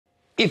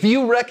If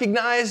you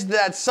recognize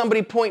that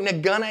somebody pointing a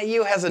gun at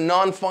you has a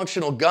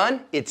non-functional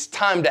gun, it's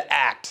time to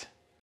act.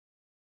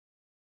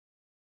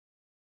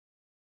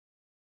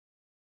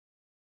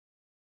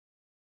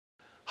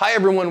 Hi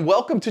everyone,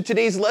 welcome to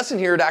today's lesson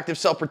here at Active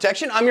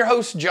Self-Protection. I'm your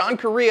host, John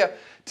Correa.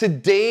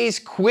 Today's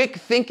quick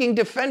thinking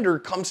defender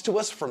comes to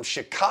us from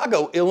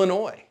Chicago,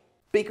 Illinois.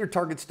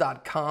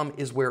 BakerTargets.com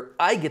is where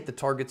I get the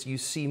targets you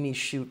see me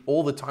shoot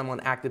all the time on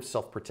Active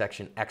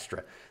Self-Protection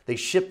Extra. They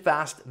ship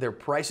fast, their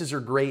prices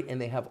are great,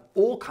 and they have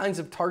all kinds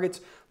of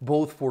targets,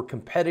 both for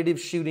competitive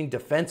shooting,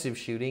 defensive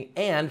shooting,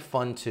 and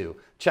fun too.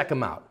 Check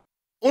them out.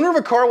 Owner of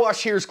a car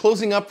wash here is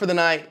closing up for the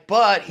night,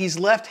 but he's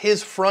left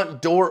his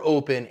front door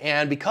open,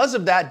 and because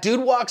of that, dude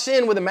walks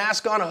in with a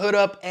mask on, a hood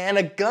up, and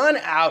a gun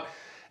out,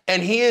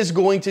 and he is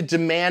going to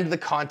demand the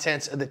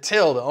contents of the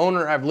till. The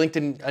owner, I've linked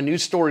in a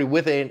news story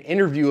with an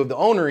interview of the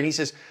owner, and he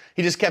says,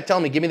 he just kept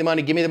telling me, give me the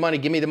money, give me the money,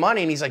 give me the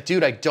money. And he's like,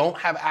 dude, I don't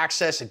have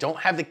access, I don't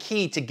have the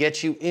key to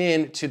get you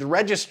in to the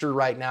register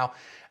right now.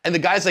 And the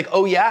guy's like,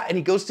 oh yeah? And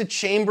he goes to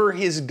chamber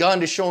his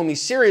gun to show him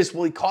he's serious.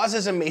 Well, he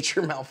causes a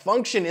major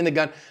malfunction in the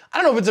gun. I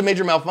don't know if it's a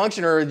major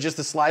malfunction or just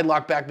a slide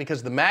lock back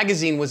because the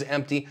magazine was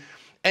empty.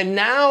 And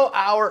now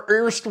our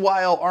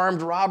erstwhile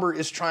armed robber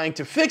is trying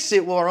to fix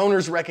it while our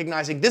owner's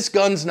recognizing this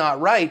gun's not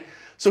right.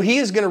 So he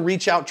is gonna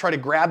reach out, try to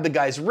grab the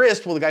guy's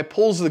wrist while the guy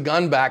pulls the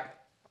gun back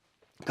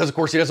because of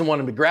course he doesn't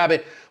want him to grab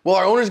it. Well,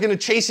 our owner's gonna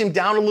chase him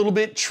down a little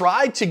bit,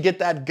 try to get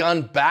that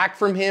gun back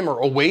from him or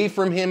away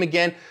from him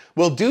again.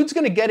 Well, dude's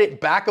gonna get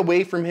it back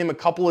away from him a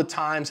couple of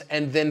times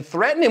and then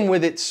threaten him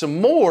with it some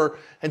more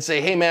and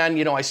say, hey man,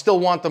 you know, I still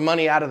want the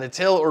money out of the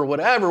till or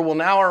whatever. Well,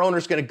 now our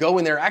owner's gonna go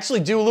in there, actually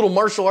do a little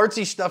martial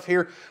artsy stuff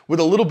here with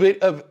a little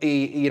bit of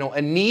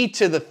a knee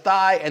to the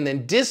thigh and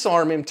then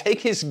disarm him, take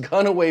his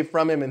gun away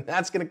from him, and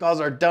that's gonna cause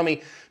our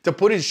dummy to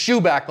put his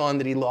shoe back on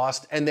that he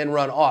lost and then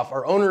run off.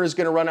 Our owner is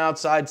gonna run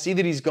outside, see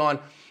that he's gone,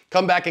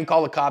 come back and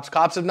call the cops.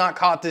 Cops have not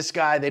caught this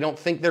guy. They don't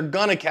think they're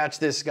gonna catch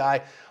this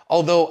guy.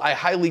 Although I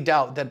highly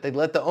doubt that they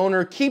let the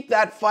owner keep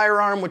that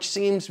firearm, which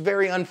seems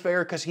very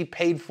unfair because he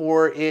paid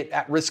for it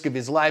at risk of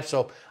his life.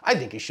 So I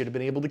think he should have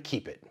been able to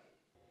keep it.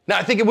 Now,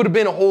 I think it would have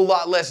been a whole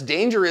lot less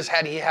dangerous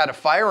had he had a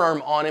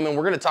firearm on him, and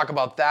we're gonna talk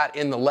about that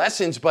in the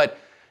lessons, but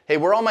hey,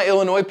 where all my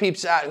Illinois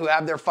peeps at who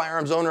have their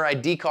firearms owner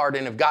ID card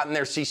and have gotten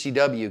their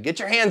CCW? Get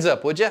your hands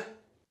up, would you?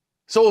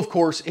 So of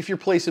course, if your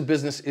place of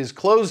business is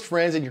closed,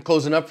 friends, and you're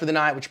closing up for the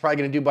night, which you're probably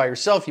gonna do by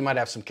yourself, you might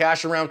have some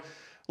cash around,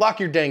 lock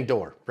your dang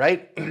door,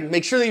 right?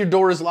 Make sure that your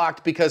door is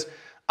locked because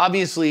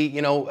obviously,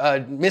 you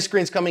know,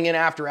 miscreants coming in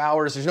after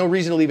hours, there's no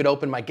reason to leave it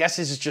open. My guess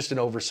is it's just an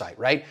oversight,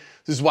 right?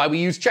 This is why we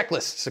use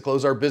checklists to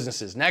close our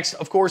businesses. Next,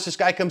 of course, this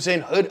guy comes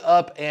in, hood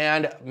up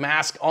and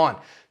mask on.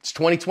 It's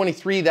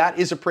 2023, that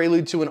is a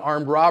prelude to an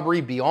armed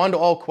robbery beyond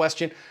all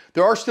question.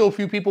 There are still a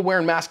few people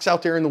wearing masks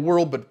out there in the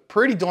world, but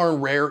pretty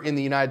darn rare in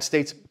the United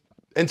States,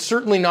 and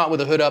certainly not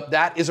with a hood up.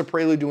 That is a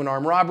prelude to an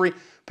armed robbery.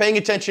 Paying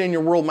attention in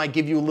your world might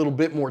give you a little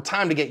bit more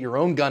time to get your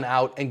own gun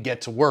out and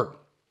get to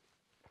work.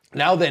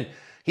 Now then,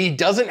 he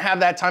doesn't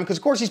have that time because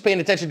of course he's paying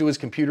attention to his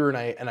computer,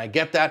 and I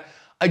get that.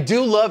 I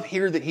do love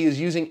here that he is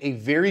using a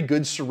very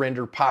good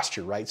surrender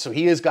posture, right? So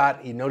he has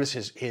got, you notice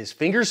his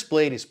fingers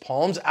splayed, his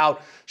palms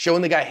out,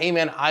 showing the guy, hey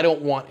man, I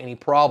don't want any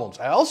problems.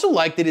 I also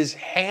like that his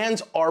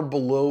hands are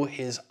below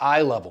his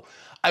eye level.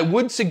 I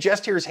would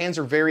suggest here his hands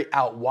are very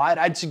out wide.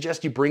 I'd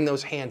suggest you bring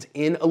those hands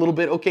in a little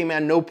bit. Okay,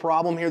 man, no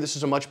problem here. This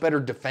is a much better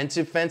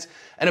defensive fence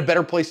and a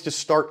better place to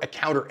start a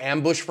counter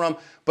ambush from.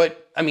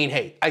 But I mean,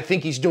 hey, I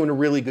think he's doing a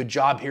really good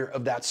job here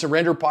of that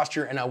surrender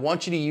posture, and I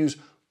want you to use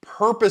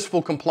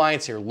purposeful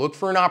compliance here. Look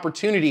for an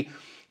opportunity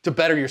to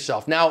better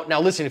yourself. Now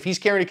listen, if he's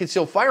carrying a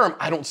concealed firearm,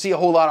 I don't see a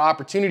whole lot of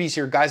opportunities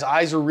here. Guys'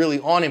 eyes are really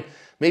on him.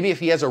 Maybe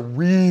if he has a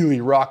really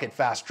rocket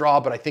fast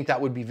draw, but I think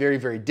that would be very,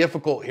 very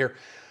difficult here.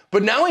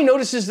 But now he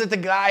notices that the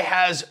guy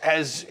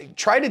has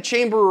tried to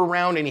chamber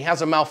around and he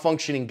has a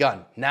malfunctioning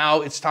gun.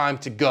 Now it's time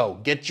to go.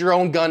 Get your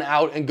own gun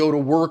out and go to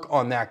work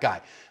on that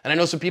guy. And I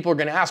know some people are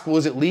gonna ask, well,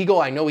 is it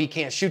legal? I know he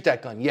can't shoot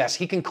that gun. Yes,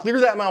 he can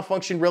clear that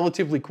malfunction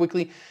relatively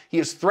quickly. He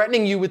is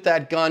threatening you with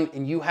that gun,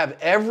 and you have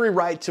every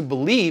right to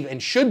believe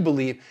and should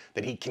believe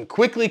that he can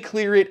quickly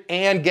clear it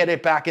and get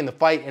it back in the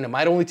fight, and it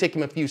might only take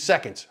him a few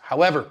seconds.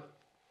 However,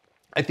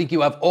 I think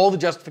you have all the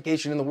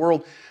justification in the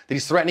world that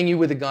he's threatening you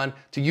with a gun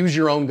to use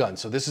your own gun.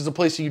 So this is a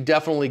place that you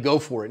definitely go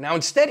for it. Now,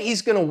 instead,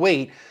 he's gonna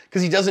wait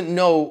because he doesn't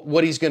know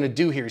what he's gonna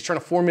do here. He's trying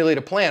to formulate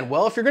a plan.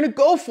 Well, if you're gonna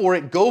go for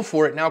it, go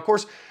for it. Now, of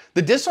course,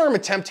 the disarm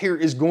attempt here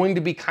is going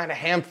to be kind of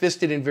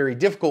ham-fisted and very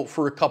difficult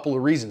for a couple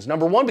of reasons.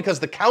 Number one, because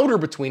the counter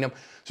between them,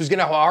 so he's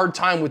gonna have a hard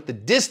time with the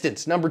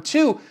distance. Number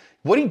two,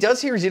 what he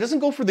does here is he doesn't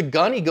go for the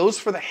gun, he goes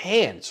for the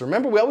hand. So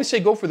remember, we always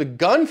say go for the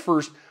gun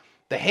first,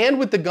 the hand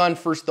with the gun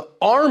first, the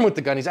arm with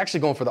the gun. He's actually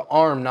going for the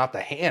arm, not the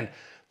hand.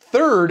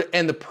 Third,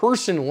 and the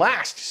person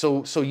last.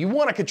 So you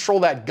want to control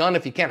that gun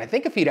if you can. I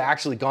think if he'd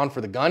actually gone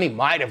for the gun, he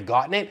might have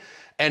gotten it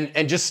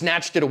and just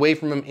snatched it away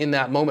from him in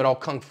that moment, all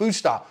kung fu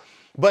style.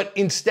 But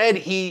instead,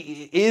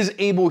 he is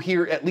able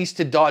here at least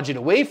to dodge it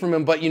away from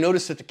him, but you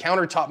notice that the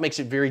countertop makes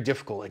it very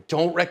difficult. I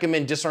don't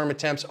recommend disarm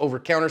attempts over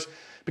counters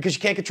because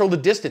you can't control the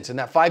distance. And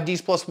that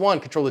 5Ds plus 1,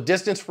 control the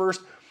distance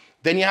first,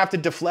 then you have to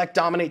deflect,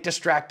 dominate,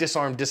 distract,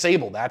 disarm,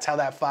 disable. That's how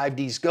that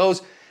 5Ds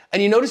goes.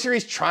 And you notice here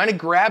he's trying to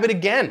grab it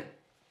again.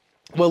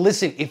 Well,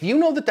 listen, if you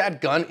know that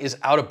that gun is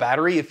out of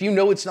battery, if you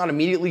know it's not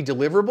immediately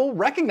deliverable,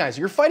 recognize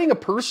you're fighting a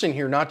person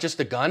here, not just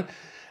a gun.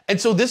 And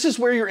so this is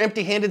where your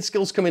empty-handed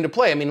skills come into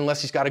play. I mean,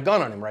 unless he's got a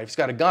gun on him, right? If he's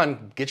got a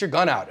gun, get your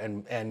gun out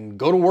and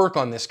go to work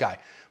on this guy.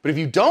 But if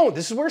you don't,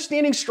 this is where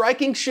standing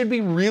striking should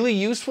be really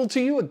useful to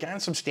you. Again,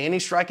 some standing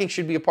striking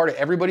should be a part of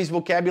everybody's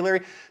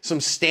vocabulary.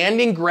 Some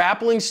standing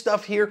grappling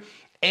stuff here,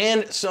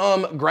 and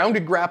some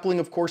grounded grappling,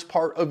 of course,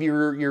 part of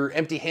your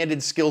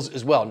empty-handed skills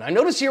as well. Now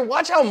notice here,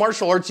 watch how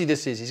martial artsy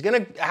this is. He's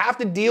gonna have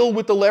to deal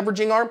with the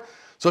leveraging arm.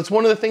 So it's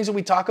one of the things that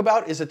we talk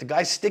about is that the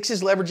guy sticks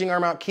his leveraging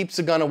arm out, keeps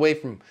the gun away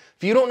from him.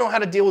 If you don't know how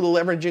to deal with a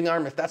leveraging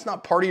arm, if that's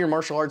not part of your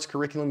martial arts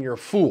curriculum, you're a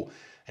fool.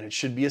 And it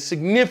should be a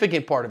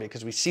significant part of it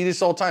because we see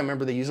this all the time.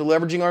 Remember, they use a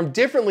leveraging arm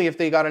differently if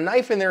they got a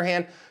knife in their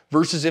hand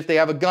versus if they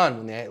have a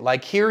gun.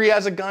 Like here he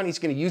has a gun, he's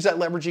gonna use that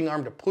leveraging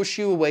arm to push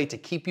you away, to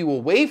keep you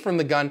away from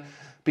the gun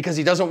because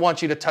he doesn't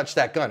want you to touch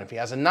that gun. If he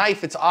has a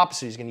knife, it's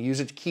opposite. He's gonna use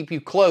it to keep you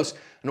close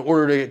in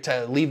order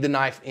to leave the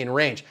knife in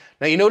range.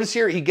 Now you notice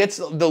here, he gets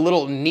the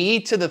little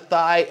knee to the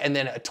thigh and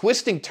then a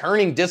twisting,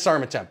 turning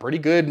disarm attempt. Pretty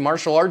good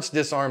martial arts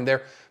disarm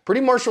there. Pretty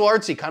martial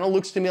artsy, kind of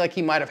looks to me like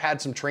he might have had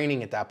some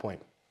training at that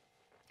point.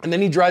 And then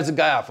he drives the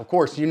guy off. Of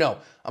course, you know,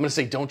 I'm gonna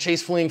say don't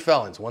chase fleeing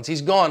felons. Once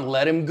he's gone,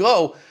 let him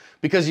go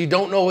because you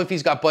don't know if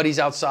he's got buddies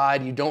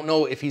outside. You don't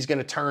know if he's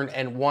gonna turn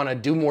and wanna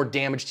do more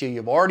damage to you.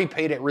 You've already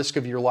paid at risk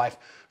of your life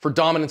for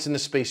dominance in the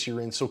space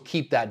you're in, so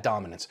keep that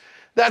dominance.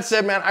 That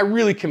said, man, I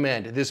really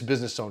commend this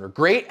business owner.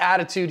 Great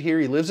attitude here.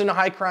 He lives in a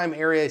high crime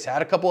area. He's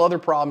had a couple other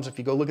problems. If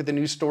you go look at the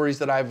news stories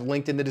that I've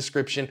linked in the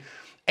description,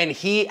 and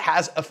he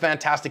has a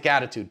fantastic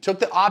attitude. Took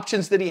the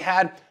options that he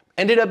had,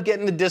 ended up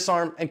getting the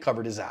disarm and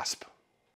covered his ass.